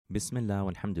Bismillah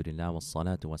walhamdulillah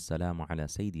wassalatu wassalamu ala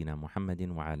Sayyidina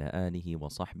Muhammadin wa ala alihi wa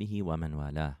sahbihi wa man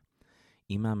walah.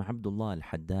 Imam Abdullah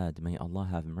al-Haddad, may Allah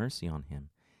have mercy on him,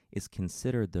 is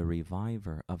considered the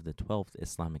reviver of the 12th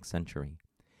Islamic century.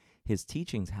 His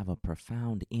teachings have a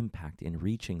profound impact in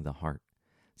reaching the heart,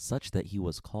 such that he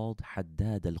was called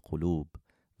Haddad al-Qulub,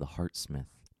 the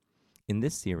heartsmith. In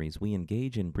this series, we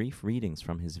engage in brief readings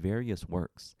from his various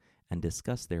works and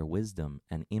discuss their wisdom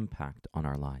and impact on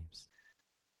our lives.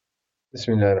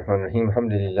 بسم الله الرحمن الرحيم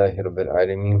الحمد لله رب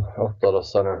العالمين أفضل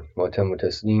الصلاة وأتم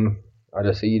التسليم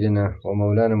على سيدنا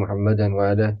ومولانا محمدا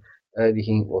وعلى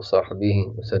آله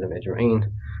وصحبه وسلم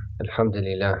أجمعين.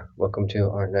 Alhamdulillah. Welcome to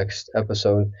our next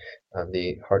episode of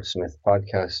the Heartsmith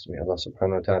podcast. May Allah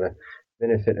subhanahu wa ta'ala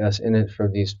benefit us in it for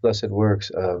these blessed works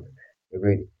of the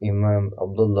great Imam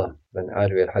Abdullah bin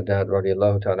Ali al-Haddad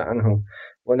radiallahu ta'ala anhu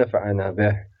wa nafa'ana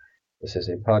bih. This is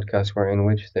a podcast in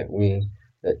which we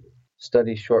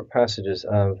study short passages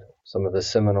of some of the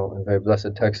seminal and very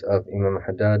blessed texts of Imam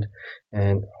Haddad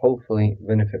and hopefully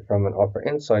benefit from and offer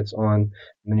insights on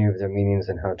many of their meanings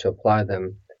and how to apply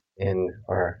them in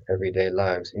our everyday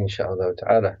lives, inshallah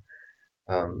ta'ala.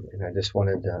 And I just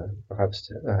wanted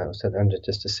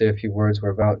just to say a few words.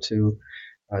 We're about to,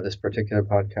 this particular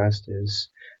podcast is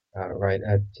we're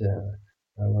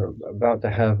about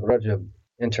to have Rajab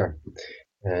enter.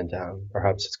 And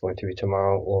perhaps it's going to be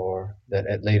tomorrow or that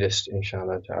at latest,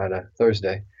 inshallah ta'ala,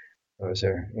 Thursday. So is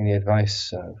there any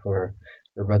advice for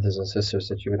your brothers and sisters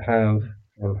that you would have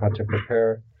on how to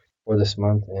prepare for this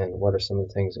month, and what are some of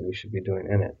the things that we should be doing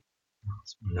in it?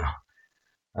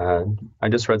 I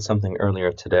just read something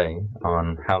earlier today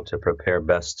on how to prepare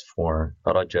best for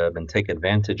Rajab and take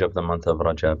advantage of the month of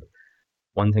Rajab.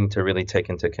 One thing to really take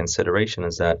into consideration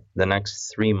is that the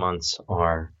next 3 months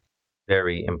are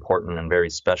very important and very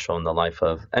special in the life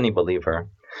of any believer.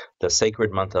 The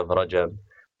sacred month of Rajab,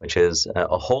 which is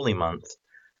a holy month,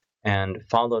 and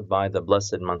followed by the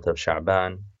blessed month of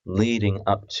Sha'ban, leading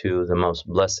up to the most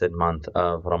blessed month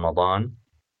of Ramadan,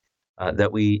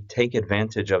 that we take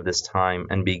advantage of this time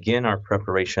and begin our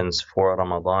preparations for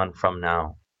Ramadan from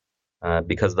now.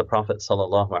 Because the Prophet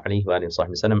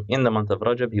ﷺ, in the month of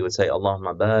Rajab, he would say,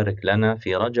 Allahumma barik lana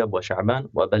fi Rajab wa Sha'ban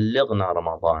wa ballighna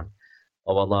Ramadan.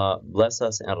 Oh Allah, bless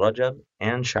us in Rajab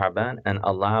and Sha'ban and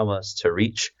allow us to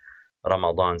reach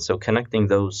Ramadan. So connecting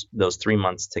those 3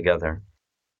 months together.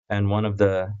 And one of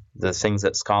the things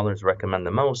that scholars recommend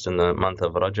the most in the month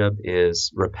of Rajab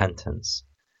is repentance,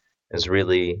 is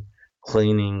really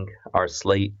cleaning our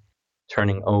slate,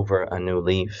 turning over a new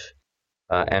leaf,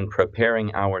 and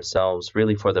preparing ourselves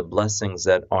really for the blessings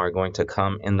that are going to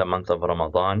come in the month of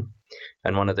Ramadan.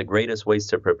 And one of the greatest ways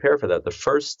to prepare for that, the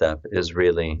first step, is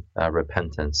really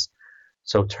repentance.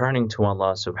 So turning to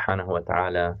Allah subhanahu wa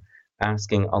ta'ala,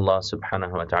 asking Allah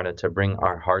subhanahu wa ta'ala to bring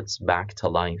our hearts back to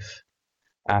life,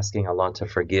 asking Allah to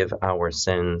forgive our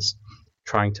sins,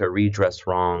 trying to redress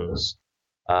wrongs,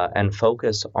 and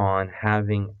focus on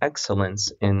having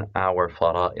excellence in our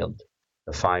fara'id,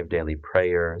 the 5 daily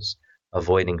prayers,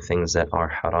 avoiding things that are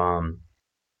haram,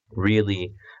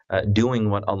 really doing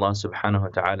what Allah subhanahu wa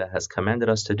ta'ala has commanded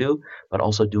us to do, but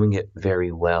also doing it very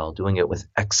well, doing it with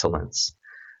excellence,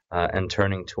 and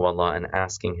turning to Allah and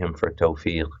asking Him for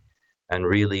tawfiq, and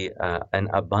really an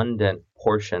abundant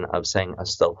portion of saying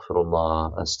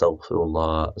astaghfirullah,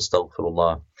 astaghfirullah,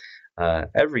 astaghfirullah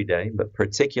every day, but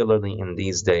particularly in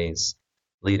these days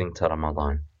leading to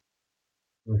Ramadan.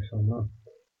 MashaAllah.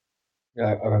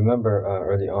 Yeah, I remember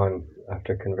early on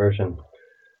after conversion,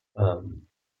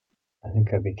 I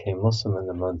think I became Muslim in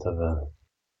the month of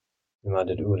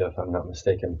Jumada al-Ula, if I'm not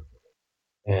mistaken.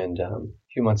 And a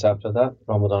few months after that,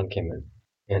 Ramadan came in.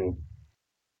 And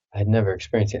I had never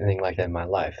experienced anything like that in my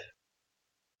life.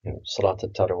 Salat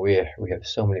al-Tarawih, we have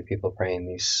so many people praying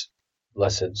these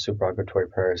blessed supererogatory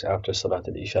prayers after Salat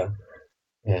al-Isha.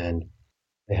 And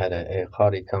they had a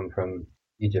Qari come from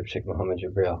Egypt, Sheikh Muhammad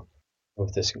Jibril,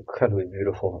 with this incredibly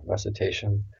beautiful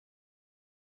recitation.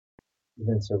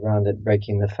 Then surrounded,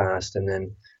 breaking the fast, and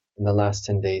then in the last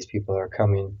 10 days, people are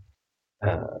coming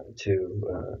to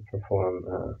perform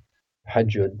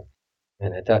Hajjud.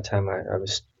 And at that time, I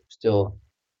was still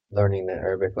learning the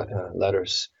Arabic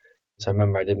letters. So I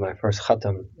remember I did my first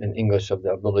khatam in English of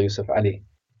the Abdullah Yusuf Ali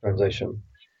translation,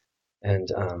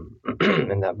 and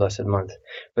in that blessed month.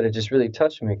 But it just really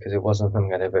touched me because it wasn't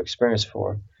something I'd ever experienced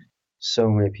for so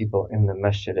many people in the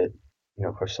masjid,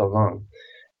 for so long.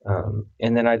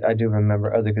 And then I do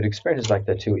remember other good experiences like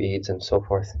the 2 Eids and so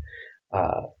forth.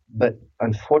 But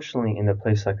unfortunately, in a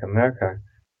place like America,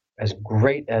 as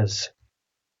great as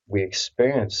we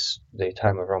experience the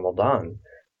time of Ramadan,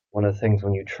 one of the things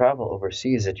when you travel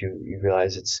overseas that you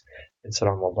realize it's it's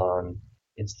Ramadan,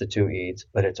 it's the 2 Eids,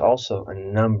 but it's also a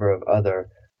number of other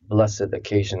blessed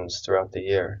occasions throughout the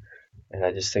year. And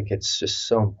I just think it's just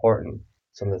so important,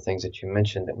 some of the things that you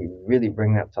mentioned, that we really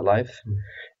bring that to life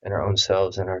in our own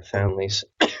selves and our families,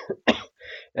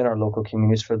 in our local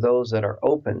communities, for those that are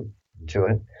open to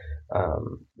it,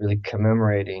 really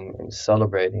commemorating and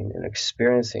celebrating and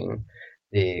experiencing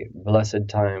the blessed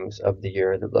times of the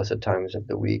year, the blessed times of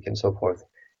the week, and so forth,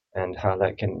 and how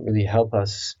that can really help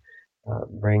us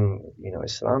bring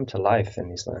Islam to life in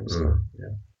these lands.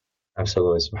 Yeah.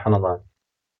 Absolutely, subhanallah.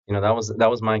 That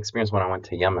was my experience when I went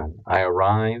to Yemen. I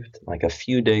arrived like a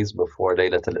few days before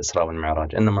Laylat al-Isra wal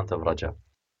Mi'raj in the month of Rajab.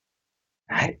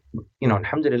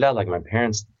 Alhamdulillah, like my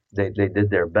parents, they did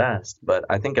their best, but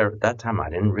I think at that time I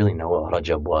didn't really know what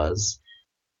Rajab was.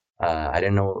 I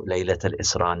didn't know Laylat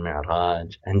al-Isra and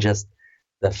Mi'raj, and just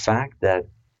the fact that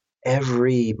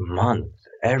every month,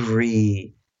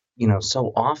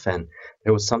 so often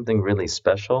there was something really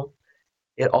special.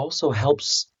 It also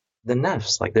helps the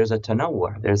nafs. Like there's a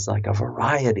tanawwur, there's like a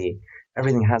variety.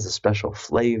 Everything has a special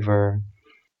flavor,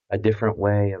 a different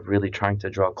way of really trying to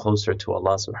draw closer to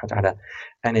Allah subhanahu wa ta'ala.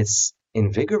 And it's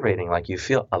invigorating, like you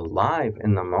feel alive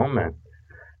in the moment.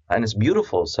 And it's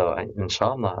beautiful. So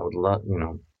inshallah, I would love,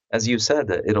 as you said,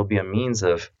 that it'll be a means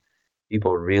of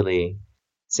people really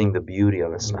seeing the beauty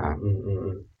of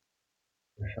Islam.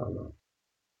 Inshallah.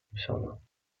 Inshallah.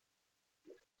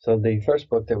 So the first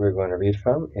book that we're going to read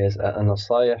from is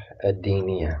An-Nasayih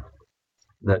ad-Diniyah,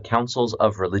 the Councils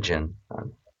of Religion.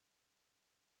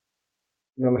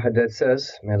 Imam Haddad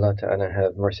says, may Allah Ta'ala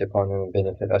have mercy upon him and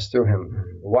benefit us through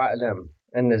him. وَاعْلَمْ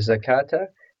أَنَّ الزَّكَاةَ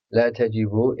لَا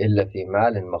تَجِبُ إِلَّا فِي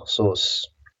مَالٍ مَخْصُوصٍ.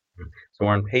 So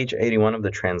we're on page 81 of the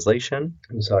translation.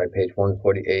 Page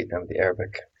 148 of the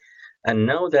Arabic. And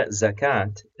know that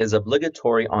zakat is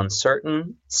obligatory on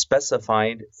certain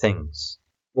specified things.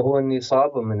 وهو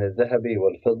النصاب من الذهب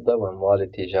والفضة وأموال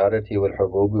التجارة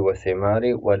والحبوب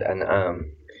والثمار والأنعام.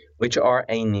 Which are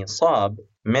a nisab,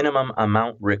 minimum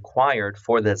amount required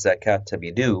for the zakat to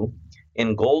be due,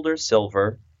 in gold or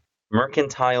silver,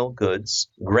 mercantile goods,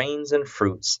 grains and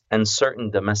fruits, and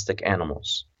certain domestic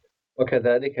animals.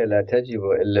 وكذلك لا تجب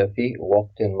إلا في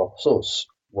وقت مخصوص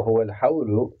وهو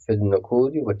الحول في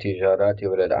النقود والتجارات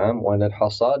والأنعام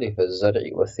والحصاد في الزرع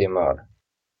والثمار.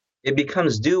 It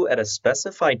becomes due at a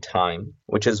specified time,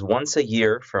 which is once a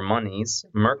year for monies,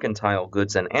 mercantile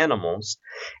goods, and animals,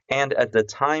 and at the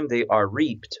time they are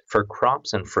reaped for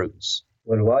crops and fruits.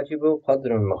 والواجب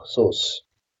قدر مخصوص.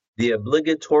 The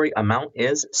obligatory amount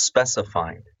is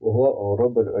specified. وهو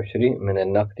ربع العشر من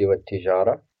النقد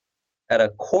والتجارة. At a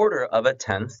quarter of a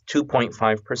tenth,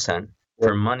 2.5%,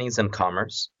 for monies and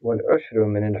commerce. والعشر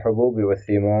من الحبوب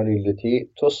والثمار التي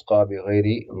تسقى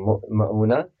بغير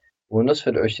مؤونة. ونصف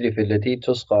العشر في التي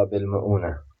تسقى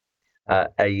بالمؤونة.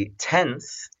 A tenth,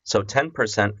 so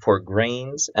 10% for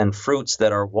grains and fruits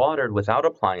that are watered without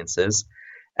appliances,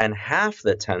 and half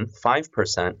the tenth,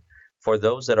 5%, for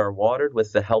those that are watered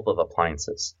with the help of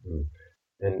appliances.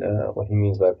 And what he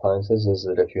means by appliances is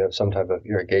that if you have some type of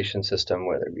irrigation system,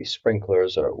 whether it be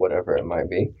sprinklers or whatever it might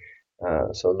be,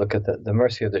 so look at the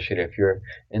mercy of the Sharia. If you're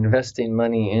investing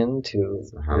money into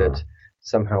it,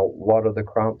 somehow water the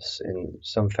crops in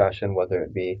some fashion, whether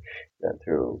it be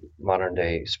through modern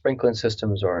day sprinkling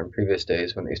systems or in previous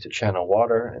days when they used to channel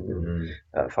water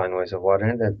and find ways of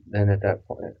watering it, then at that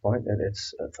point that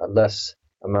it's a less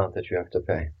amount that you have to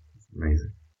pay.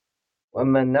 Amazing.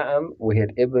 وأما النعم وهي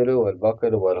الإبل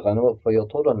والبقر والغنم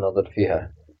فيطول النظر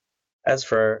فيها. As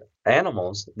for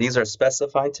animals, these are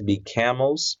specified to be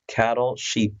camels, cattle,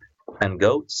 sheep, and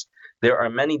goats. There are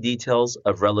many details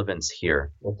of relevance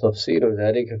here. وتفصيل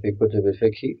ذلك في كتب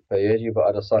الفقه فيجب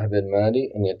على صاحب المال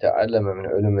أن يتعلم من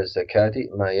علوم الزكاة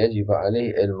ما يجب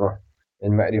عليه علمه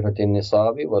من معرفة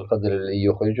النصاب والقدر الذي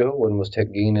يخرجه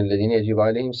والمستحقين الذين يجب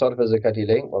عليهم صرف الزكاة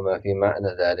إليهم وما في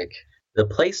معنى ذلك. The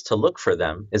place to look for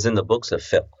them is in the books of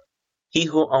fiqh. He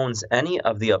who owns any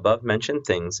of the above-mentioned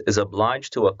things is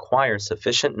obliged to acquire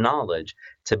sufficient knowledge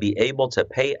to be able to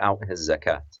pay out his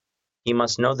zakat. He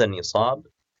must know the nisab,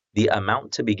 the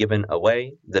amount to be given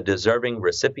away, the deserving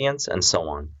recipients, and so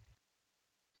on.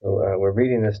 So we're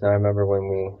reading this now. I remember when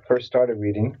we first started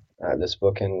reading this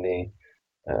book in the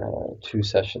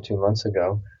 2 months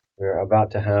ago, we were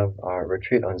about to have our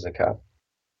retreat on zakat.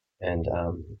 And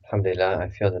alhamdulillah, I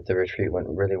feel that the retreat went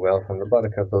really well from the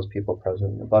barakah of those people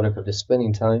present, the barakah of just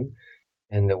spending time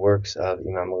in the works of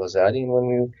Imam Ghazali. And when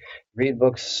we read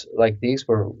books like these,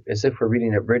 we're as if we're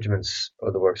reading abridgments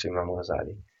of the works of Imam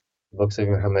Ghazali. The books of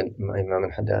Imam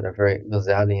al-Haddad are very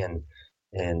Ghazalian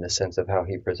in the sense of how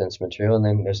he presents material. And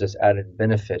then there's this added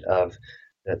benefit of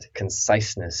that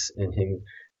conciseness in him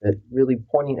that really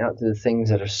pointing out to the things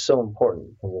that are so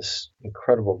important from this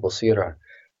incredible basira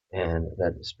and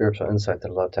that spiritual insight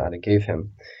that Allah Ta'ala gave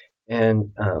him.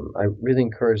 And I really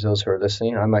encourage those who are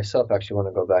listening. I myself actually want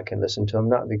to go back and listen to them,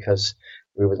 not because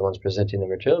we were the ones presenting the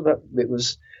material, but it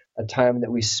was a time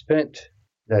that we spent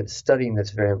that studying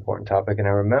this very important topic. And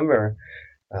I remember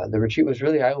the retreat was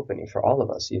really eye-opening for all of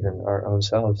us, even our own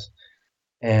selves,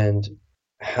 and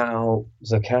how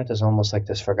zakat is almost like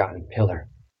this forgotten pillar,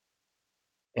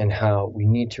 and how we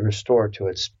need to restore to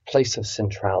its place of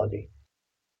centrality,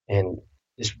 and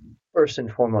just first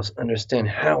and foremost understand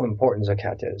how important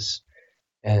zakat is,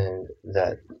 and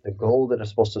that the goal that it's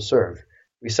supposed to serve.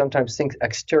 We sometimes think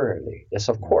exteriorly, yes,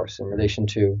 of course, in relation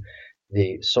to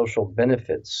the social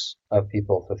benefits of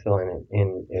people fulfilling it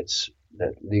in its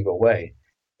that legal way,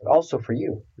 but also for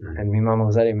you. And Imam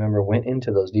al-Ghazali, remember, went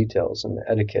into those details and the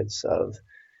etiquettes of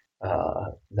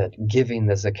that giving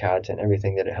the zakat and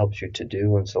everything that it helps you to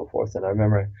do and so forth. And I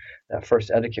remember that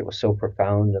first etiquette was so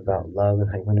profound about love, and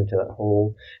how he went into that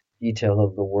whole detail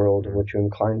of the world and what you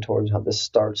incline towards, how this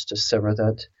starts to sever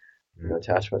that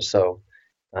attachment. So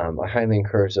I highly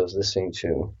encourage those listening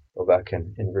to go back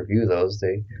and review those.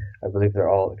 I believe they're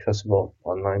all accessible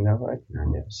online now, right?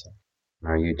 Yes.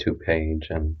 Our YouTube page,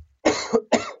 and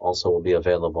also will be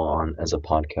available as a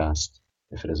podcast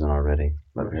if it isn't already,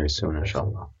 but very soon,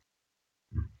 inshallah.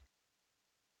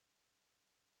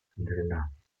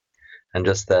 And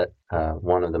just that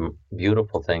one of the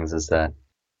beautiful things is that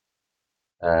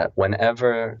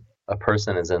whenever a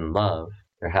person is in love,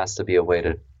 there has to be a way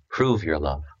to prove your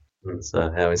love. So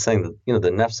I was saying that,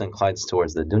 the nafs inclines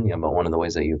towards the dunya, but one of the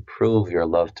ways that you prove your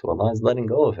love to Allah is letting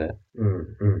go of it.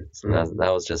 So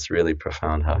that was just really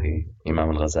profound how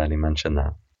Imam al-Ghazali mentioned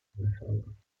that.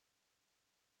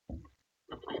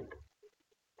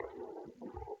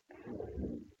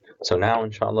 So now,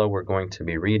 inshallah, we're going to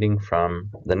be reading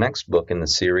from the next book in the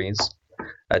series,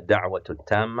 Ad-Da'watu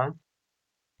Tamma,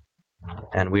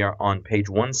 and we are on page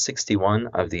 161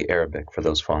 of the Arabic for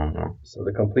those following along. So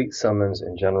the complete summons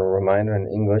and general reminder in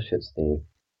English, it's the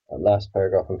last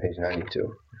paragraph on page 92.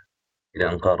 إلى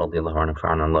أن قال رضي الله عنه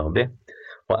فعنا الله به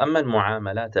وأما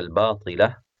المعاملات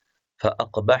الباطلة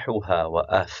فأقبحها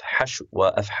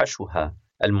وأفحشها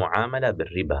المعاملة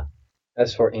بالربا.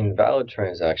 As for invalid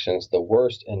transactions, the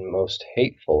worst and most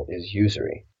hateful is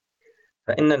usury.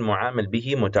 فإن المعامل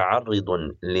به متعرض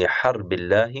لحرب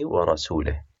الله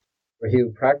ورسوله. For he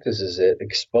who practices it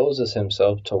exposes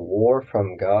himself to war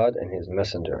from God and his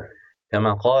messenger.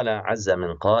 كما قال عز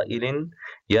من قائل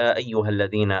يا أيها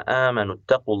الذين آمنوا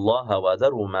اتقوا الله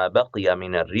وذروا ما بقي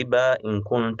من الربا إن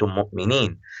كنتم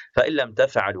مؤمنين فإن لم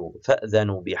تفعلوا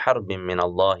فأذنوا بحرب من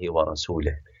الله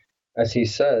ورسوله. As he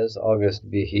says, August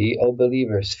be he, O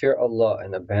believers, fear Allah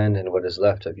and abandon what is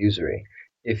left of usury,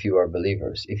 if you are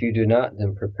believers. If you do not,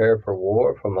 then prepare for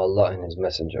war from Allah and his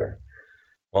messenger.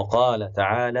 وقال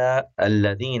تعالى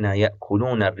الذين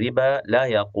يأكلون الربا لا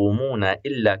يقومون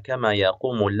إلا كما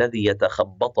يقوم الذي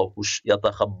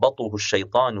يتخبطه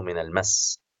الشيطان من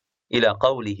المس إلى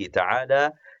قوله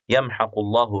تعالى يمحق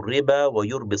الله الربا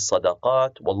ويربي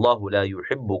الصدقات والله لا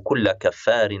يحب كل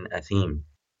كفار أثيم.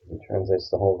 He translates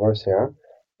the whole verse here.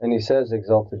 And he says,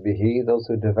 exalted be he, those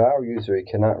who devour usury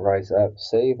cannot rise up,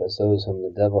 save as those whom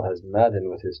the devil has maddened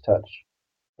with his touch.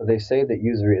 For they say that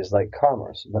usury is like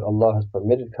commerce, but Allah has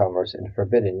permitted commerce and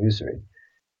forbidden usury.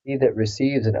 He that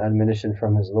receives an admonition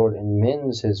from his Lord and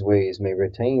mends his ways may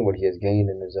retain what he has gained,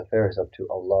 in his affairs up to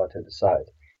Allah to decide.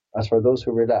 As for those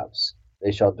who relapse,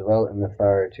 they shall dwell in the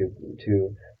fire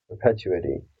to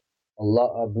perpetuity.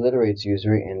 Allah obliterates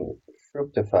usury and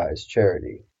fructifies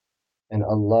charity. And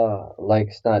Allah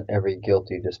likes not every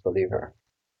guilty disbeliever.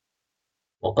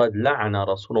 وقد لعن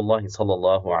رسول الله صلى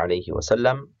الله عليه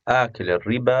وسلم آكل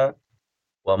الربا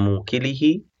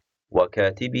وموكله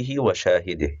وكاتبه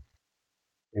وشاهده.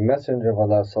 The Messenger of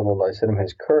Allah sallallahu alaihi wasallam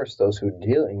has cursed those who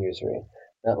deal in usury,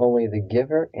 not only the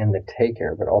giver and the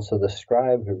taker, but also the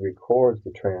scribe who records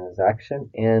the transaction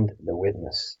and the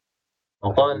witness.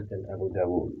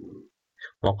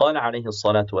 وقال عليه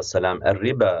الصلاة والسلام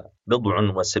الربا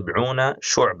 77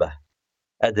 شعبة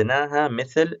أدناها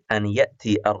مثل أن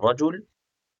يأتي الرجل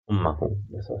أمه.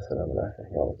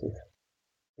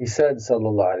 He said,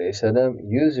 sallallahu alayhi wasallam,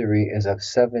 usury is of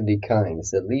 70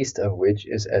 kinds, the least of which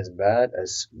is as bad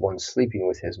as one sleeping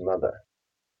with his mother.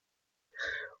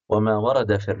 وما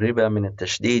ورد في الربا من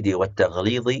التشديد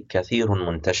والتغليظ كثير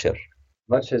منتشر.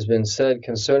 Much has been said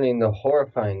concerning the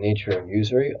horrifying nature of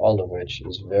usury, all of which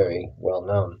is very well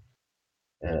known.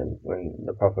 And when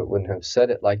the Prophet wouldn't have said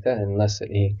it like that unless that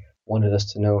he wanted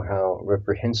us to know how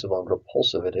reprehensible and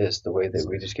repulsive it is, the way that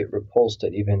we just get repulsed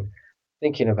at even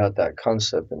thinking about that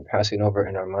concept and passing over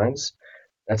in our minds,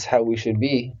 that's how we should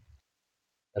be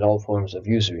at all forms of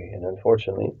usury. And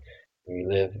unfortunately, we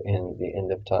live in the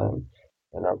end of time,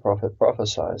 and our Prophet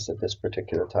prophesies at this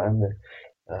particular time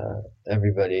that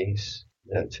everybody's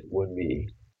that would be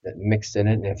that mixed in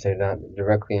it, and if they're not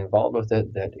directly involved with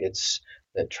it,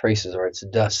 that traces or its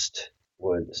dust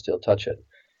would still touch it.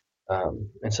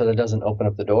 And so that doesn't open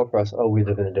up the door for us. Oh, we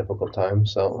live in a difficult time,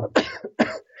 so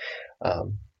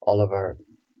all of our,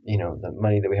 the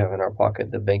money that we have in our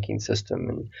pocket, the banking system,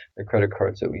 and the credit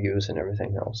cards that we use, and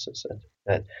everything else,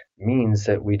 that means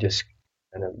that we just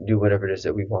kind of do whatever it is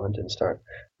that we want and start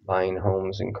buying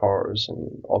homes and cars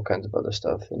and all kinds of other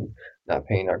stuff and not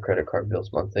paying our credit card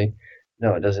bills monthly.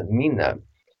 No, it doesn't mean that.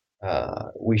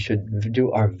 We should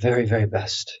do our very, very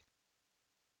best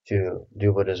to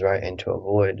do what is right and to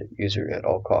avoid usury at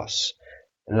all costs.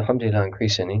 And alhamdulillah,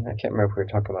 increasingly, I can't remember if we were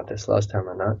talking about this last time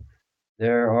or not,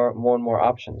 there are more and more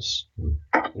options,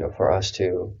 for us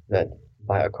to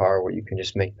buy a car where you can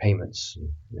just make payments.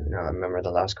 I remember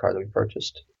the last car that we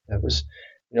purchased. It was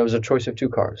a choice of two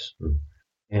cars,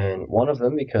 and one of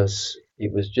them, because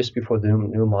it was just before the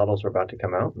new models were about to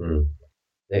come out.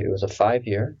 It was a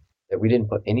 5-year that we didn't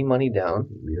put any money down.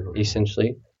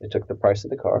 Essentially, they took the price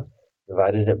of the car,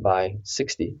 divided it by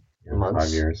 60 months,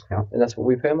 5 years, and that's what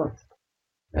we pay a month,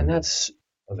 and that's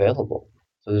available.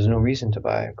 So there's no reason to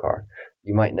buy a car.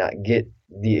 You might not get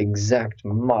the exact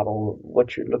model,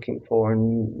 what you're looking for,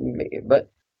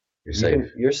 but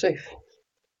you're safe,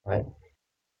 right?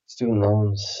 Student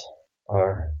loans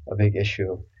are a big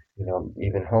issue.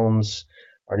 Even homes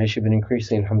are an issue, but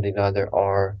increasingly, alhamdulillah, there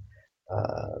are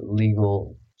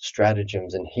legal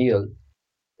stratagems and hiyal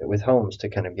with homes to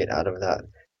kind of get out of that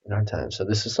in our time. So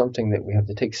this is something that we have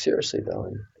to take seriously, though.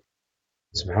 And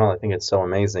SubhanAllah, I think it's so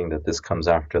amazing that this comes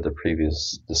after the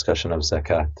previous discussion of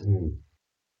zakat.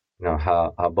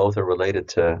 How both are related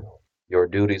to your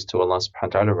duties to Allah subhanahu wa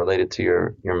ta'ala, related to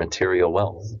your material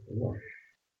wealth.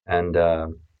 And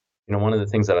one of the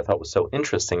things that I thought was so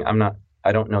interesting,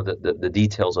 I don't know the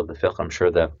details of the fiqh. I'm sure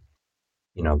that,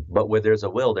 but where there's a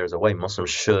will, there's a way.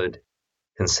 Muslims should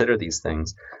consider these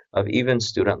things of even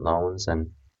student loans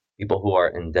and people who are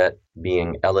in debt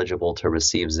being eligible to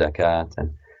receive zakat,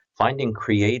 and finding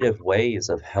creative ways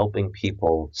of helping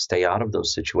people stay out of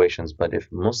those situations. But if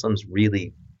Muslims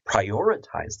really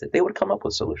prioritized it, they would come up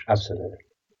with solutions. Absolutely.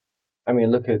 I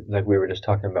mean, look at, like we were just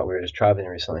talking about, we were just traveling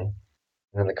recently,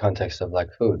 and in the context of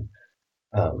food,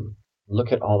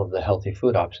 look at all of the healthy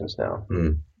food options now.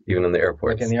 Even in the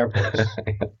airports. Like in the airports,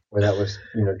 where that was,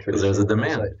 because there's a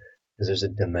demand. Because there's a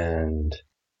demand,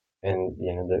 and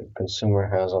the consumer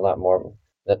has a lot more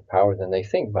that power than they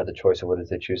think by the choice of what it is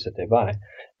they choose that they buy.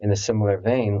 In a similar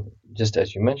vein, just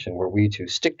as you mentioned, were we to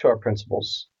stick to our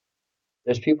principles,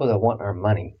 there's people that want our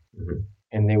money,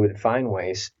 and they would find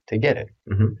ways to get it,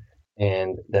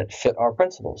 and that fit our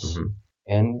principles.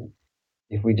 And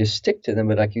if we just stick to them,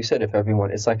 but like you said, if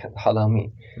everyone, it's like halal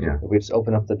meat. If we just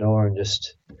open up the door and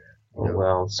just,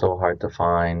 it's so hard to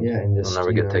find. And just, it'll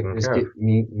never get taken care of. Get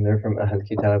meat, and they're from Ahl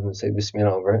Kitab, and say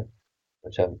Bismillah over it,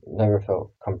 which I've never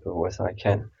felt comfortable with, and I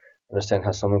can't understand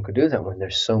how someone could do that when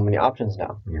there's so many options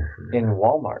now. In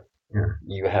Walmart,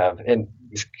 you have, and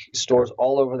stores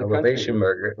all over the Elevation country.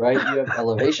 Burger. Right? You have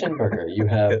Elevation Burger. You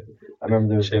have, I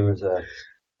remember there was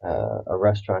a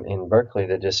restaurant in Berkeley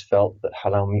that just felt that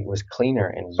halal meat was cleaner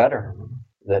and better,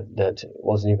 that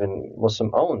wasn't even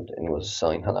Muslim owned and was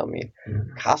selling halal meat.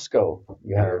 Costco,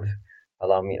 you have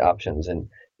halal meat options, and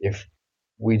if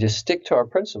we just stick to our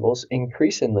principles,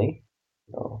 increasingly,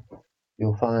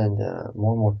 you'll find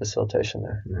more and more facilitation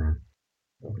there.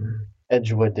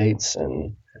 Edgewood Dates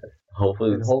and Whole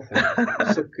Foods. I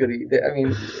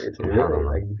mean, it's really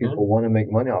like people want to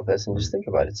make money off this, and just think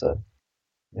about it. It's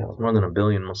more than 1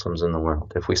 billion Muslims in the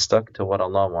world. If we stuck to what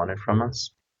Allah wanted from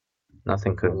us,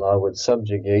 nothing could. Allah would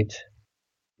subjugate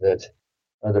that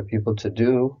other people to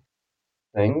do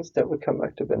things that would come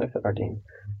back to benefit our deen.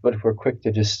 But if we're quick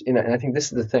to just, and I think this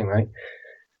is the thing, right?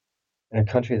 In a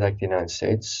country like the United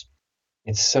States,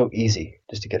 it's so easy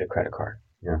just to get a credit card.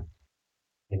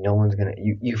 And no one's gonna.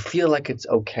 You feel like it's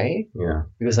okay.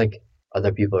 Because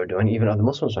other people are doing it, even other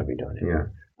Muslims might be doing it.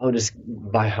 Oh, just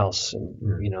buy a house, and,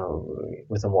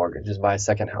 with a mortgage. Just buy a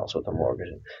second house with a mortgage.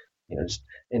 And, just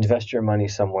invest your money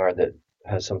somewhere that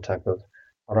has some type of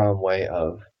haram way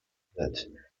of that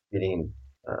getting,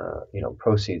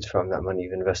 proceeds from that money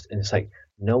you've invested. And it's like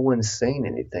no one's saying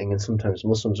anything. And sometimes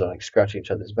Muslims are scratching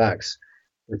each other's backs.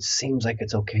 It seems like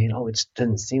it's okay, and it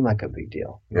doesn't seem like a big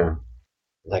deal.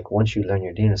 Once you learn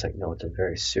your deen, it's no, it's a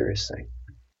very serious thing.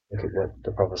 Look at what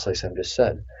the Prophet ﷺ just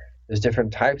said. There's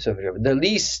different types of it. The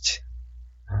least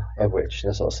of which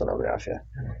it's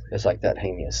like that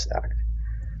heinous act.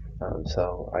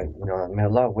 So may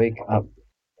Allah wake up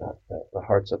the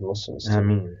hearts of Muslims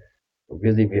to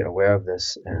really be aware of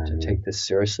this and to take this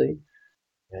seriously,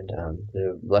 and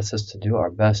to bless us to do our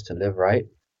best to live right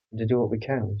and to do what we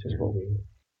can, which is what we.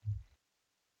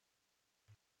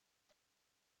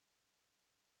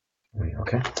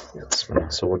 Okay. Yes.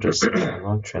 So we'll just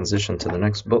transition to the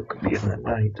next book.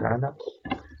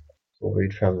 We'll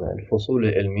read from الفصول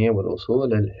العلمية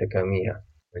والأصول الحكمية,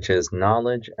 which is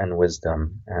knowledge and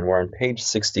wisdom, and we're on page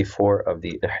 64 of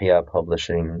the Ihya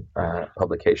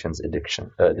Publications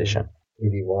edition.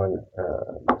 81,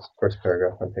 first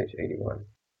paragraph on page 81.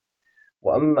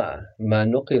 وأما ما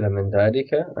نقل من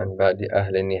ذلك عن بعض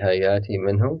أهل النهايات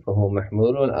منهم فهو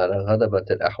محمول على غضبة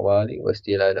الأحوال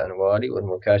واستيلاء الأنوار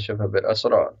والمكاشفة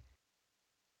بالأسرار.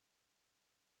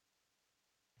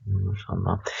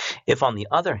 If, on the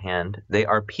other hand, they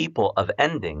are people of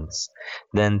endings,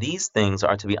 then these things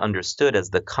are to be understood as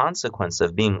the consequence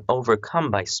of being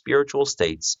overcome by spiritual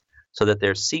states, so that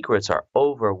their secrets are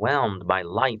overwhelmed by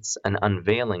lights and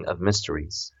unveiling of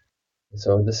mysteries.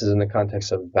 So this is in the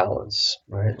context of balance,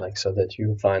 right? Like, so that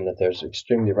you find that there's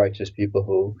extremely righteous people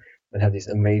who have these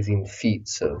amazing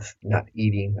feats of not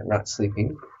eating or not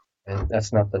sleeping, and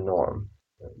that's not the norm.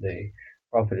 The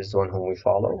Prophet is the one whom we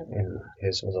follow, and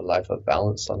his was a life of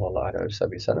balance, sallallahu alaihi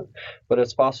wasallam. But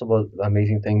it's possible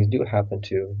amazing things do happen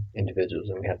to individuals,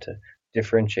 and we have to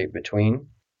differentiate between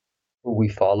who we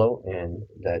follow, and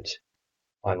that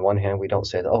on one hand we don't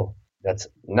say that, oh, that's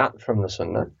not from the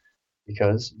Sunnah,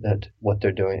 because that what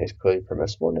they're doing is clearly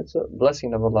permissible, and it's a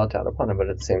blessing of Allah Ta'ala upon them, but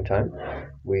at the same time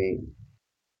we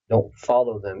don't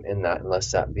follow them in that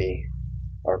unless that be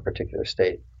our particular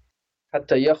state.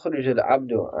 حتى يخرج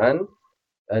العبد عن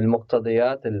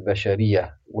المقتضيات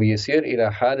البشرية ويصير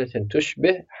إلى حالة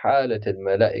تشبه حالة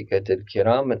الملائكة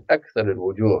الكرام من أكثر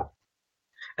الوجوه.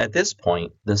 At this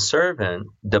point, the servant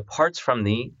departs from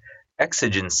the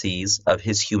exigencies of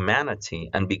his humanity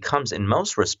and becomes in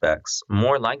most respects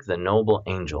more like the noble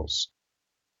angels.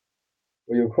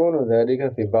 ويكون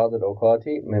ذلك في بعض الأوقات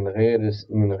من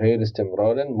غير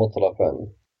استمرار مطلقا.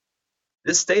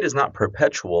 This state is not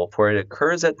perpetual, for it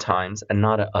occurs at times and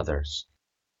not at others.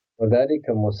 وذلك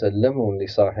مسلم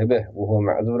لصاحبه وهو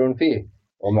معذور فيه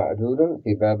ومعدود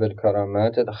في باب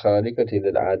الكرامات الخارقة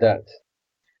للعادات.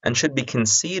 And should be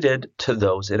conceded to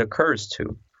those it occurs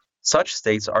to. Such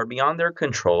states are beyond their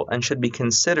control and should be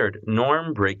considered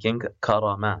norm-breaking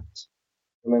karamat.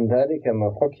 من ذلك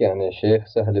ما حكي عن الشيخ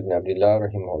سهل بن عبد الله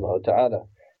رحمه الله تعالى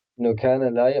أنه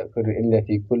كان لا يأكل إلا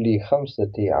في كل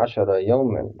 15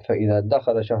 يوما فإذا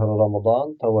دخل شهر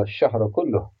رمضان طوى الشهر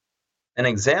كله. An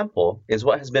example is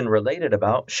what has been related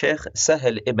about Sheikh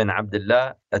Sahel ibn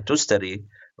Abdullah at-Tustari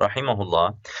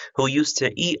rahimahullah, who used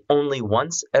to eat only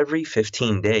once every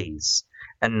 15 days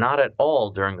and not at all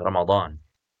during Ramadan.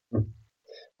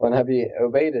 وعن أبي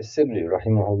عبيد السري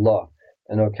رحمه الله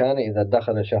أنه كان إذا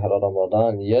دخل شهر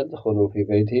رمضان يدخل في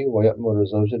بيته ويأمر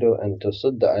زوجته أن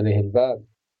تصد عليه الباب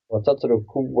وتترك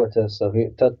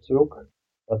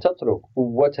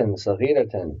قوة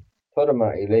صغيرة ترمى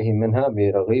إليه منها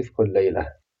برغيف كل ليلة.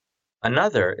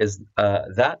 Another is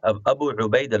that of Abu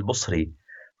Ubaid al-Busri,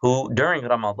 who during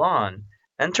Ramadan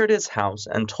entered his house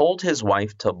and told his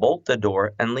wife to bolt the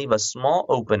door and leave a small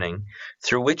opening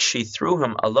through which she threw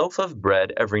him a loaf of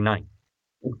bread every night.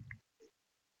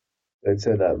 Let's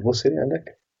say that Busri عندك?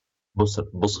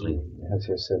 Busri. That's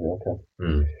your city, okay.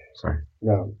 Sorry.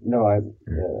 No,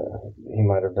 he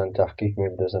might have done تحقيق,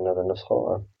 maybe there's another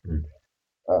نسخة.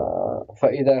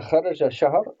 فإذا خرج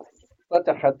الشهر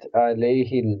فتحت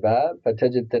عليه الباب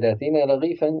فتجد 30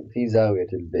 رغيفا في زاوية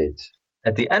البيت.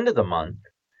 At the end of the month,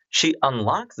 she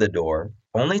unlocked the door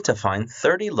only to find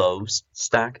 30 loaves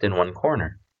stacked in one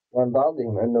corner. وعن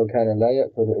بعضهم أنه كان لا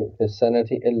يأكل في السنة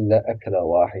إلا أكلة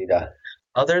واحدة.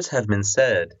 Others have been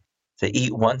said to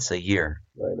eat once a year.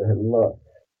 لا إله إلا الله.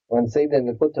 وعن سيد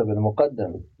الكتب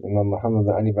المقدم الإمام محمد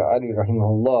بن علي بعلي رحمه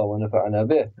الله ونفعنا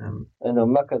به أنه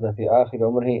مكث في آخر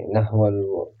عمره نحو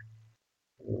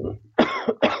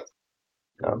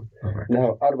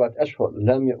 4 أشهر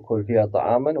لم يأكل فيها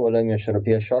طعاما ولم يشرب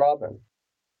فيها شرابا.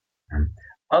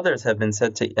 Others have been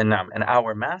said to, and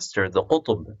our master, the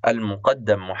Qutb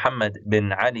al-Muqaddam Muhammad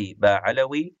bin Ali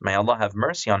Ba'alawi, may Allah have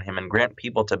mercy on him and grant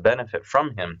people to benefit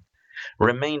from him,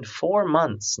 remained 4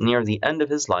 months near the end of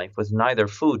his life with neither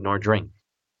food nor drink.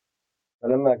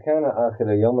 فلما كان آخر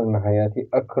يوم من حياتي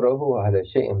أكره على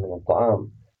شيء من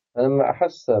الطعام فلما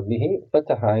أحس به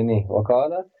فتح عينيه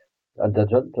وقال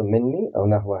أدجلت مني أو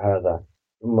نحو هذا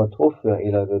ثم توفي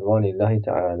إلى رضوان الله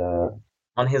تعالى.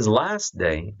 On his last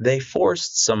day, they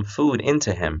forced some food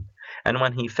into him, And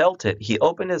when he felt it, he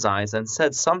opened his eyes and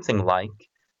said something like,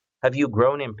 "Have you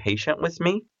grown impatient with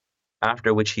me?"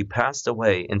 After which he passed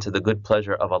away into the good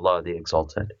pleasure of Allah the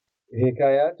Exalted.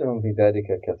 حكاياتهم في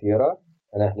ذلك كثيرة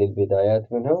عن أهل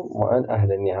البدايات منهم وعن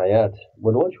أهل النهايات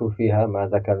والوجه فيها ما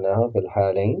ذكرناه في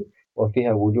الحالين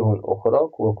وفيها وجوه أخرى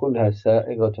وكلها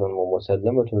سائغة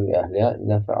ومسلمة لأهلها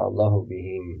نفع الله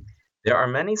بهم. There are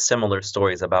many similar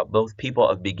stories about both people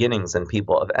of beginnings and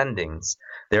people of endings.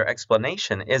 Their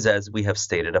explanation is as we have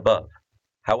stated above.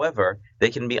 However, they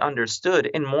can be understood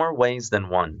in more ways than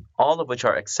one, all of which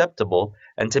are acceptable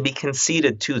and to be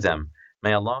conceded to them.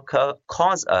 May Allah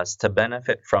cause us to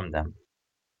benefit from them.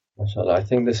 MashaAllah, I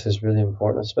think this is really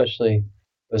important, especially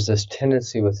there's this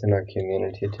tendency within our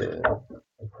community to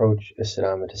approach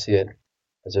Islam and to see it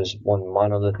as there's one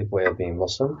monolithic way of being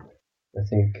Muslim. I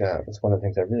think that's one of the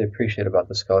things I really appreciate about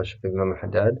the scholarship of Imam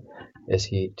Haddad is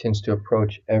he tends to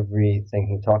approach everything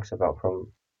he talks about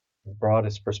from the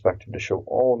broadest perspective to show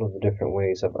all of the different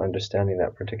ways of understanding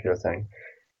that particular thing.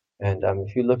 And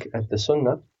if you look at the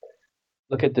Sunnah,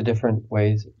 look at the different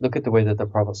ways, look at the way that the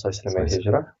Prophet ﷺ made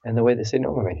hijrah and the way that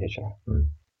Sayyidina Umar made hijrah.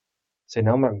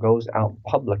 Sayyidina Umar goes out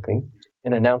publicly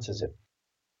and announces it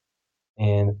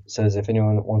and says if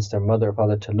anyone wants their mother or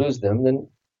father to lose them, then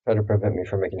try to prevent me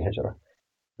from making hijrah.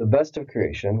 The best of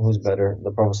creation, who's better,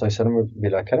 the Prophet ﷺ or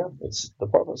Bila Karam? It's the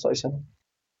Prophet ﷺ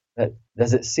that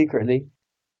does it secretly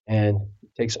and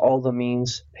takes all the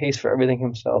means, pays for everything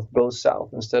himself, goes south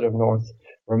instead of north,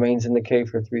 remains in the cave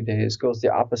for 3 days, goes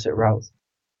the opposite route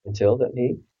until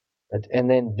and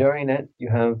then during it you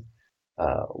have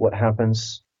what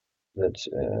happens that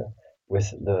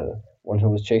with the one who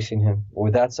was chasing him.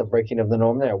 Well, that's a breaking of the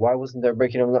norm there. Why wasn't there a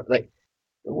breaking of the like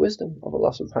the wisdom of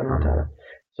Allah subhanahu wa ta'ala?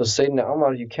 So Sayyidina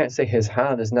Umar, you can't say his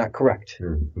hal is not correct.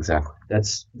 Exactly.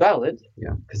 That's valid.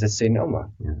 Yeah. Because it's Sayyidina Umar.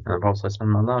 Yeah. And the Prophet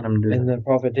allowed him to do that. And the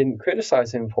Prophet didn't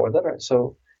criticize him for that. Right?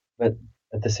 So, but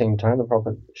at the same time, the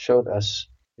Prophet showed us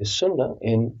his sunnah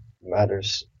in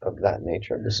matters of that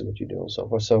nature. This is what you do and so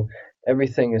forth. So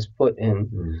everything is put in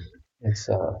its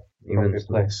appropriate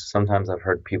place. Sometimes I've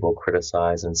heard people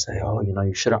criticize and say, "Oh,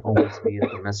 you shouldn't always be at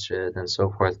the masjid," and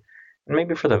so forth. And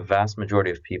maybe for the vast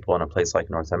majority of people in a place like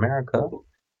North America,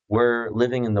 we're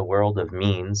living in the world of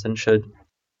means and should.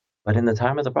 But in the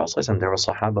time of the Prophet, there were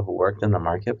Sahaba who worked in the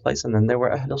marketplace, and then there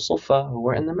were Ahl Sufa who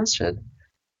were in the masjid.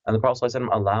 And the Prophet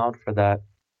allowed for that,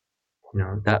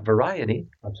 that variety.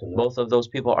 Absolutely. Both of those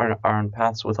people are on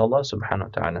paths with Allah subhanahu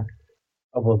wa ta'ala.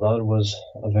 Abu Dhar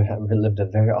lived a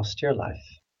very austere life.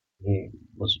 He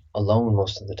was alone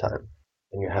most of the time.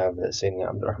 And you have Sayyidina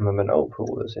Abdurrahman bin Auf, who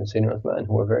was in Sayyidina Uthman,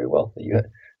 who were very wealthy.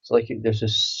 There's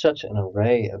just such an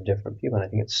array of different people, and I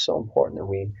think it's so important that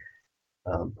we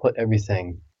put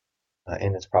everything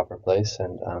in its proper place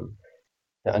and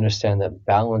to understand that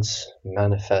balance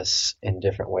manifests in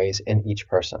different ways in each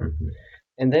person. Mm-hmm.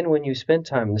 And then when you spend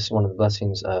time, this is one of the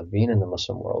blessings of being in the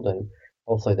Muslim world, and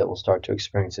hopefully that we'll start to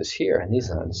experience this here in these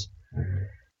lands. Mm-hmm.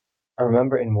 I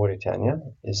remember in Mauritania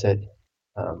is that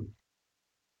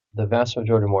the vast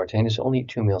majority of Mauritanians only eat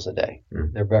 2 meals a day.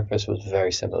 Mm. Their breakfast was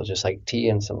very simple. It was just like tea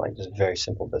and some just very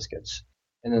simple biscuits.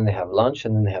 And then they have lunch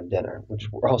and then they have dinner, which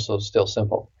were also still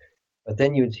simple. But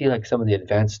then you would see some of the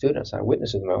advanced students, I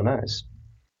witnessed with my own eyes.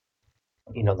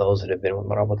 Those that have been with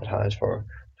Marabat al-Hajj for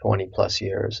 20 plus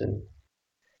years, and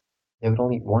they would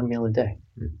only eat 1 meal a day.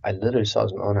 Mm. I literally saw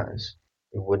it with my own eyes.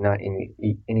 They would not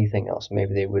eat anything else.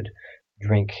 Maybe they would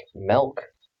drink milk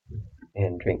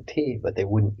and drink tea, but they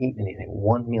wouldn't eat anything.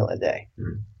 1 meal a day,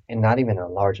 and not even a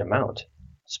large amount,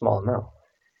 small amount.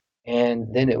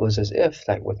 And then it was as if,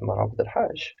 with Marabat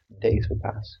al-Hajj, days would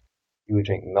pass. He would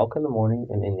drink milk in the morning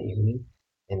and in the evening,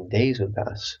 and days would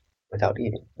pass without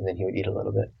eating. And then he would eat a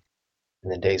little bit,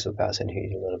 and then days would pass and he'd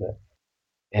eat a little bit.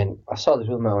 And I saw this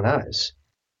with my own eyes.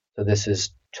 So this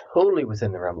is totally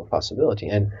within the realm of possibility.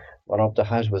 And Marabat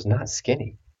al-Hajj was not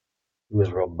skinny. He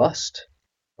was robust.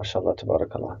 MashaAllah,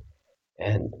 tabarakallah.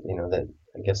 And that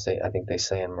I think they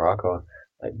say in Morocco,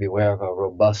 beware of a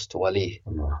robust wali.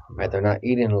 Right? They're not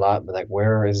eating a lot, but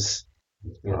where is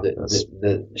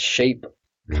the shape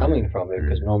coming from?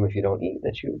 Because normally if you don't eat,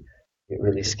 that you get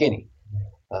really skinny.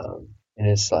 And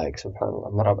it's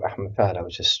subhanAllah, Marab Ahmed Fahd, I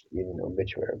was just reading an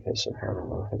obituary of his,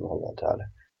 subhanAllah ta'ala.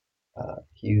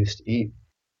 He used to eat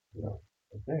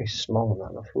a very small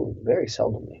amount of food, very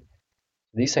seldomly.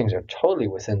 These things are totally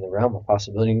within the realm of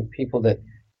possibility. People that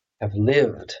have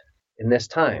lived in this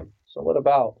time. So what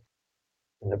about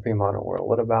in the pre-modern world?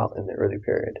 What about in the early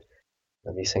period?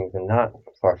 Now, these things are not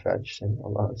far-fetched, and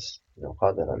Allah is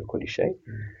qadar al kulli shay.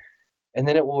 And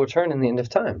then it will return in the end of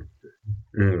time.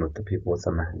 With the people with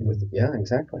the Mahdi. Yeah,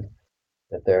 exactly.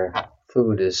 That their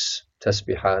food is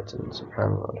tasbihat and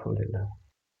subhanallah, alhamdulillah.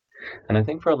 And I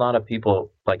think for a lot of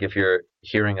people, like if you're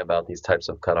hearing about these types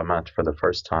of karamat for the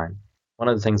first time, one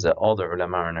of the things that all the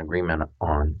ulama are in agreement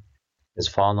on is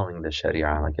following the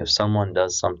sharia. Like if someone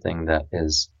does something that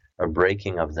is a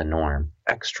breaking of the norm,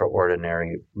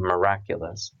 extraordinary,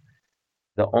 miraculous,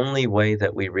 the only way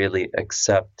that we really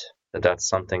accept that that's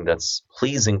something that's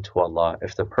pleasing to Allah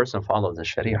if the person follows the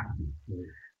sharia.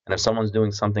 And if someone's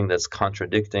doing something that's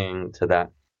contradicting to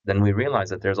that, then we realize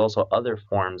that there's also other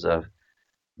forms of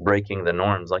breaking the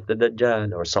norms, like the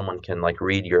Dajjal, or someone can like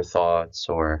read your thoughts,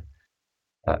 or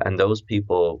and those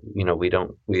people,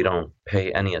 we don't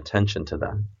pay any attention to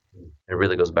them. It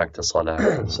really goes back to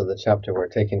Salah. So the chapter we're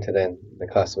taking today, in the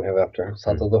class we have after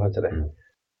Salat al-Duha today,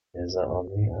 is on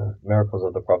the miracles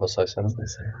of the Prophet ﷺ.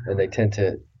 And they tend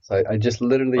to, so I just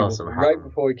literally, right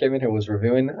before we came in here, was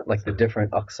reviewing that, like the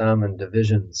different aqsam and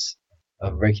divisions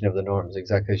of breaking of the norms,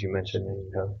 exactly as you mentioned,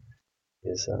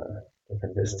 is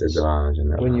different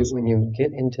divisions. When you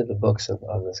get into the books of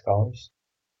the scholars,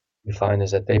 you find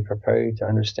is that they prepare you to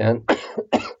understand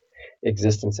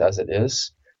existence as it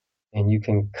is, and you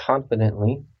can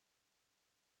confidently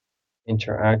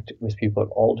interact with people at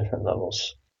all different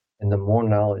levels. And the more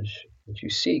knowledge that you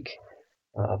seek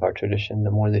of our tradition, the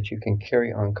more that you can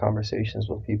carry on conversations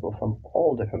with people from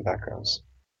all different backgrounds.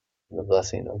 And the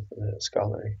blessing of the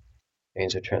scholarly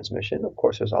means of transmission. Of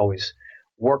course, there's always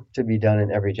work to be done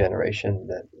in every generation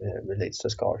that relates to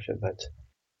scholarship, but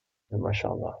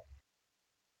mashallah.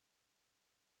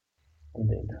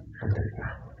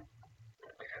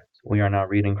 We are now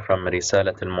reading from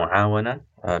Risalat al-Mu'awana,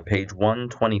 page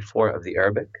 124 of the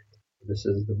Arabic. This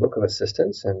is the Book of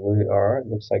Assistance, and we are, it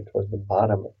looks like, towards the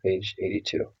bottom of page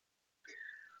 82.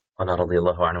 قال رضي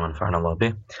الله عنه ونفعنا الله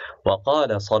به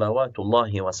وقال صلوات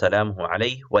الله وسلامه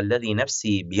عليه والذي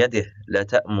نفسي بيده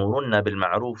لتأمرن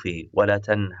بالمعروف ولا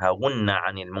تنهون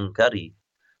عن المنكر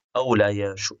أو لا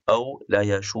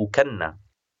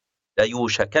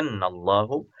يوشكن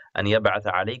الله أن يبعث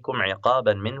عليكم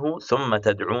عقابا منه ثم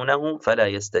تدعونه فلا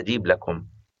يستجيب لكم.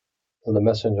 So the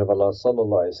Messenger of Allah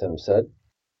sallallahu alaihi wasallam said,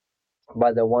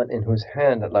 by the one in whose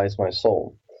hand lies my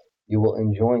soul, you will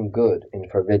enjoin good and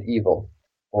forbid evil,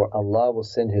 or Allah will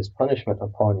send his punishment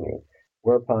upon you,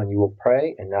 whereupon you will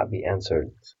pray and not be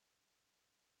answered.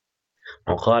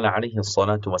 وقال عليه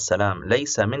الصلاة والسلام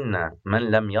ليس منا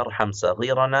من لم يرحم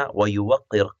صغيرنا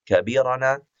ويوقر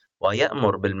كبيرنا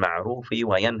ويأمر بالمعروف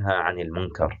وينهى عن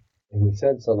المنكر. And he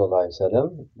said, sallallahu alaihi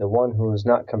wasallam, the one who is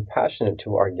not compassionate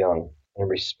to our young and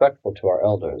respectful to our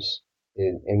elders,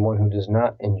 and one who does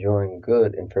not enjoin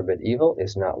good and forbid evil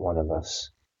is not one of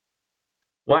us.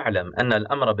 واعلم أن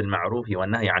الأمر بالمعروف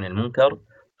والنهي عن المنكر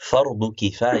فرض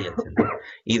كفاية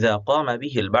إذا قام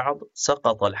به البعض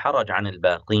سقط الحرج عن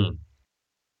الباقين.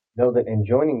 Know that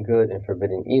enjoining good and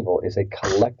forbidding evil is a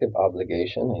collective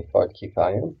obligation, a fard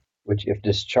kifayah, which if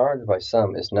discharged by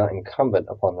some is not incumbent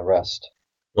upon the rest.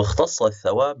 واختص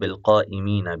الثواب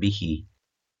بالقائمين به.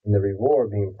 And the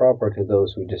reward being proper to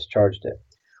those who discharged it.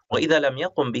 وإذا لم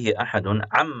يقم به أحد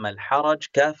عم الحرج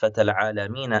كافة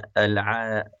العالمين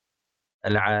به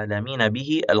العالمين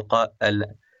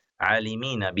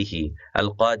به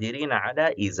القادرين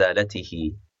على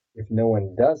إزالته. If no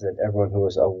one does it, everyone who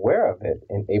is aware of it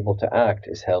and able to act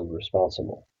is held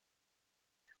responsible.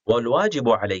 والواجب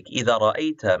عليك إذا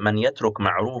رأيت من يترك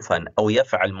معروفا أو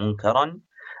يفعل منكرا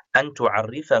أن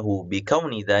تعرفه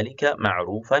بكون ذلك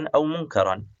معروفا أو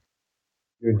منكرا.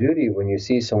 Your duty when you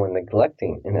see someone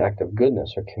neglecting an act of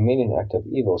goodness or committing an act of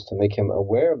evil is to make him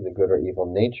aware of the good or evil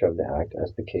nature of the act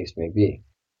as the case may be.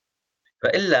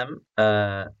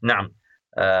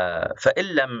 فإن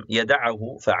لم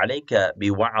يدعه فعليك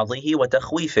بوعظه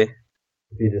وتخويفه.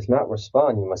 If he does not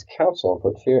respond, you must counsel and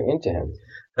put fear into him.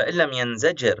 فإن لم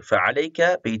ينزجر فعليك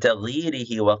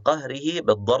بتغييره وقهره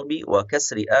بالضرب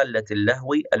وكسر آلة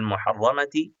اللهو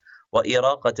المحرمة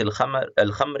وإراقة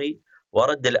الخمر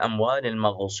ورد الأموال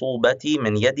المغصوبة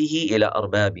من يده إلى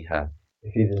أربابها.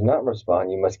 If he does not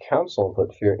respond, you must counsel and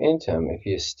put fear into him. If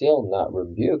he is still not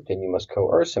rebuked, then you must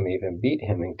coerce him, even beat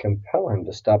him, and compel him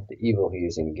to stop the evil he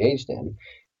is engaged in,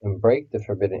 and break the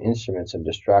forbidden instruments of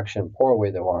distraction, pour away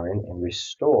the wine, and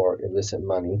restore illicit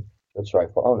money to its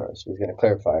rightful owners. He's going to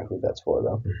clarify who that's for,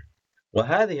 though.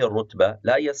 وهذه الرتبة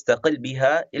لا يستقل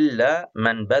بها إلا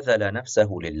من بذل نفسه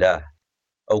لله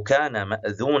أو كان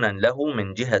مأذونا له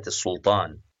من جهة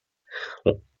السلطان.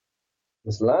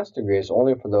 This last degree is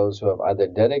only for those who have either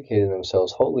dedicated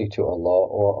themselves wholly to Allah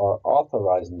or are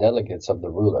authorized delegates of the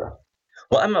ruler.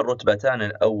 وأما الرتبتان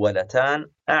الأولتان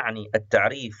أعني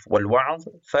التعريف والوعظ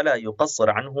فلا يقصر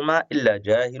عنهما إلا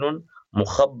جاهل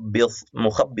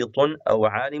مخبط أو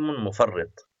عالم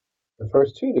مفرط. The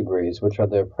first two degrees, which are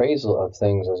the appraisal of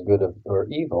things as good or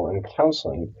evil and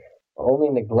counseling, are only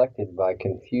neglected by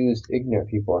confused, ignorant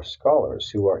people or scholars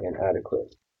who are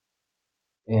inadequate.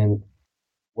 And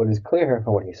what is clear here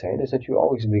from what he's saying is that you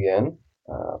always begin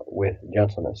with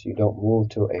gentleness. You don't move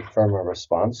to a firmer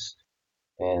response,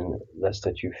 and lest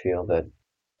that you feel that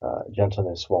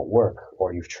gentleness won't work,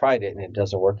 or you've tried it and it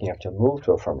doesn't work, and you have to move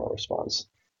to a firmer response.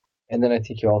 And then I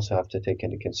think you also have to take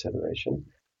into consideration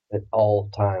that all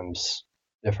times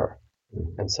differ.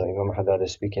 And so Imam Haddad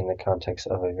is speaking in the context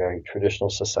of a very traditional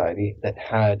society that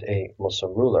had a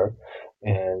Muslim ruler,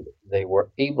 and they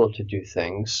were able to do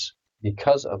things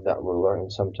because of that ruler,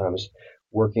 and sometimes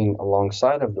working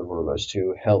alongside of the rulers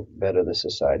to help better the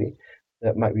society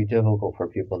that might be difficult for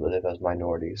people that live as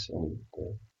minorities in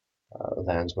the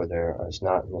lands where there is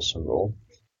not Muslim rule.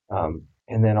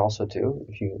 And then also too,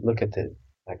 if you look at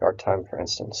our time, for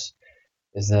instance,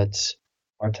 is that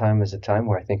our time is a time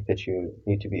where I think that you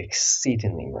need to be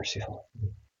exceedingly merciful.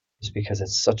 It's because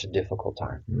it's such a difficult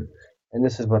time. And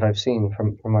this is what I've seen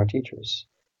from our teachers.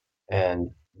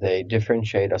 And they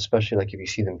differentiate, especially like if you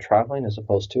see them traveling as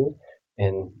opposed to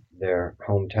in their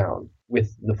hometown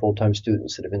with the full-time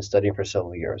students that have been studying for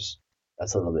several years.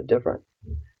 That's a little bit different.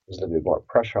 There's a little bit more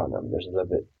pressure on them. There's a little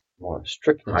bit more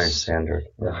strictness. Higher standard.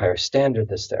 The higher standard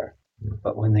that's there.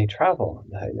 But when they travel,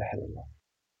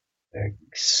 they're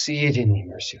exceedingly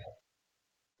merciful.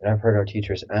 And I've heard our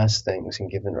teachers ask things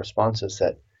and give them responses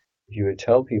that if you would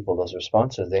tell people those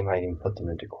responses, they might even put them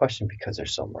into question because they're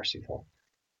so merciful.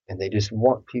 And they just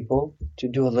want people to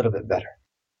do a little bit better.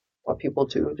 Want people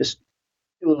to just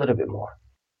do a little bit more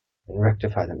and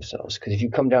rectify themselves. Because if you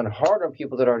come down hard on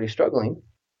people that are already struggling,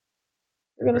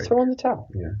 they're going to throw in the towel.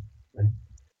 Yeah. Right?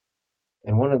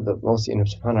 And one of the most,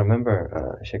 I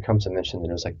remember Sheikh Hamza mentioned that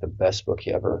it was like the best book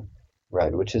he ever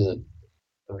read, which is a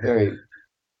very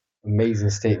amazing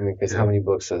statement because how many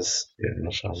books has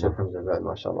Sheikh Hamza read,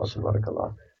 mashallah,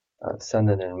 tabarakallah.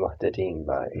 Sanan al-Muhtadeen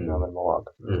by Imam al-Mawaq.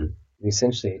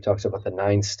 Essentially, he talks about the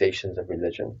 9 stations of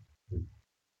religion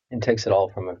and takes it all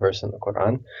from a verse in the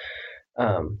Quran.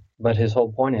 But his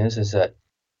whole point is that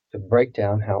to break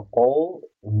down how all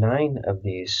 9 of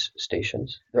these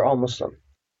stations, they're all Muslim.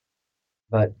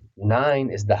 But 9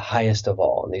 is the highest of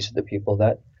all. And these are the people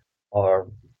that are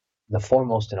the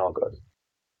foremost in all good.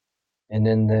 And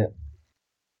then the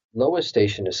lowest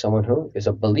station is someone who is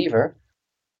a believer,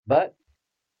 but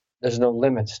there's no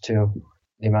limits to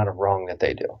the amount of wrong that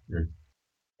they do.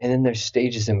 And then there's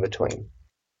stages in between.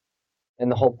 And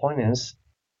the whole point is,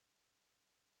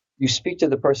 you speak to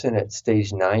the person at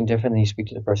stage 9 different than you speak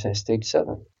to the person at stage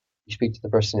 7. You speak to the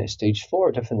person at stage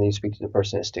 4 different than you speak to the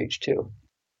person at stage 2.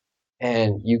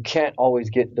 And you can't always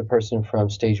get the person from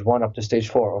stage 1 up to stage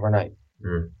 4 overnight.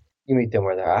 You meet them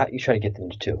where they're at, you try to get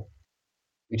them to 2.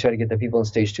 You try to get the people in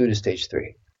stage 2 to stage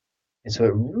 3. And so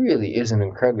it really is an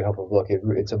incredibly helpful book.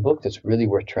 It's a book that's really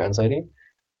worth translating.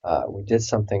 We did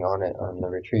something on it on the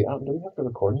retreat. Do we have the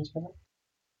recordings for that?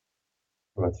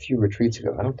 From a few retreats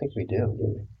ago. I don't think we do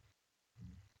we?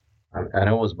 I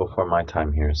know it was before my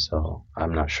time here, so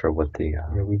I'm not sure what the.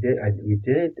 Yeah, we did. We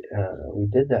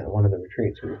did that at one of the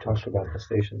retreats. We talked about the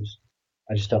stations.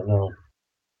 I just don't know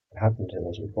what happened to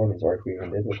those recordings, or if we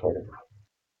even did record it.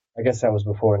 I guess that was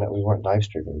before, and that we weren't live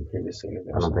streaming previously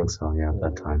either. I don't think so. Yeah, at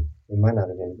that time. We might not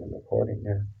have even been recording.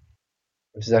 Yeah.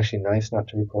 Which is actually nice not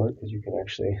to record because you can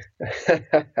actually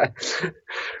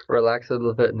relax a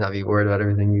little bit and not be worried about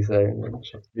everything you say and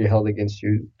be held against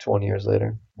you 20 years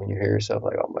later when you hear yourself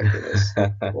like, oh my goodness,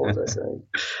 what was I saying?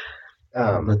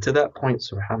 But to that point,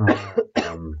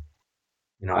 subhanAllah,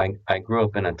 I grew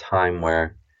up in a time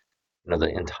where, the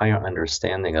entire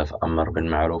understanding of Amr bin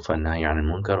Ma'ruf and Nahy anil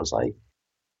Munkar was like,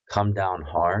 come down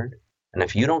hard. And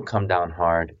if you don't come down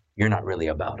hard, you're not really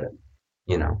about it,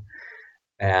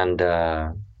 And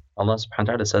Allah subhanahu wa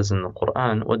ta'ala says in the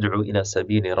Quran, وَادْعُوا إِلَى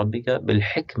سَبِيلِ رَبِّكَ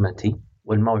بِالْحِكْمَةِ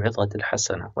وَالْمَوْعِظَةِ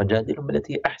الْحَسَنَةِ وَجَادِلْهُمْ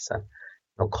بِالَّتِي أَحْسَنُ.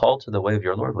 Call to the way of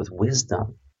your Lord with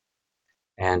wisdom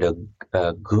and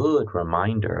a good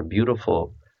reminder, a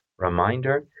beautiful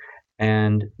reminder,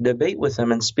 and debate with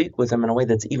them and speak with them in a way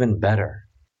that's even better.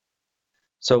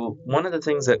 So one of the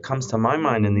things that comes to my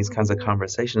mind in these kinds of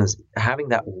conversations is having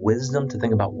that wisdom to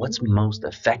think about what's most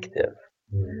effective.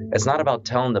 It's not about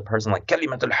telling the person like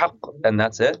kalimatul haqq and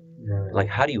that's it. Right. Like,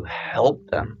 how do you help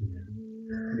them?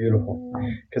 Beautiful.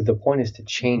 Because the point is to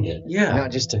change it. Yeah.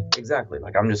 Not just to. Exactly.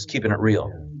 Like, I'm just keeping it real.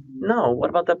 No, what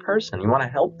about that person? You want to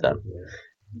help them.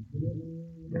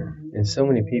 And so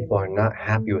many people are not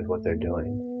happy with what they're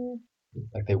doing.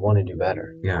 Like, they want to do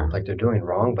better. Yeah. Like, they're doing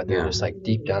wrong, but they're just like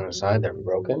deep down inside, they're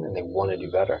broken and they want to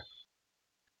do better.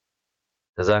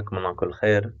 Jazakumullah kul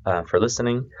khair for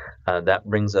listening. That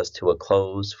brings us to a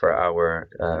close for our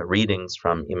readings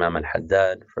from Imam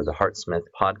al-Haddad for the Heartsmith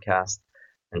podcast.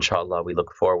 Inshallah, we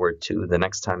look forward to the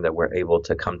next time that we're able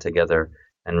to come together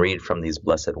and read from these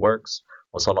blessed works.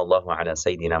 وصلى الله على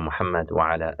سيدنا محمد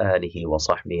وعلى آله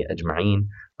وصحبه أجمعين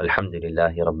والحمد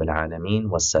لله رب العالمين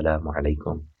والسلام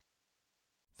عليكم.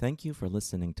 Thank you for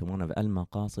listening to one of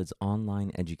Al-Maqasid's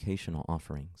online educational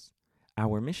offerings.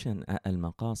 Our mission at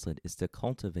Al-Maqasid is to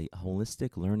cultivate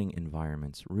holistic learning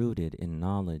environments rooted in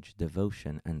knowledge,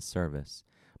 devotion, and service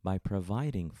by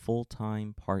providing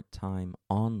full-time, part-time,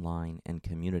 online, and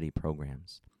community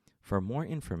programs. For more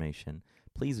information,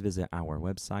 please visit our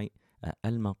website at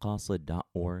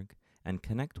almaqasid.org and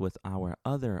connect with our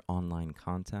other online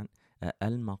content at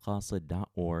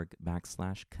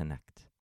almaqasid.org/connect.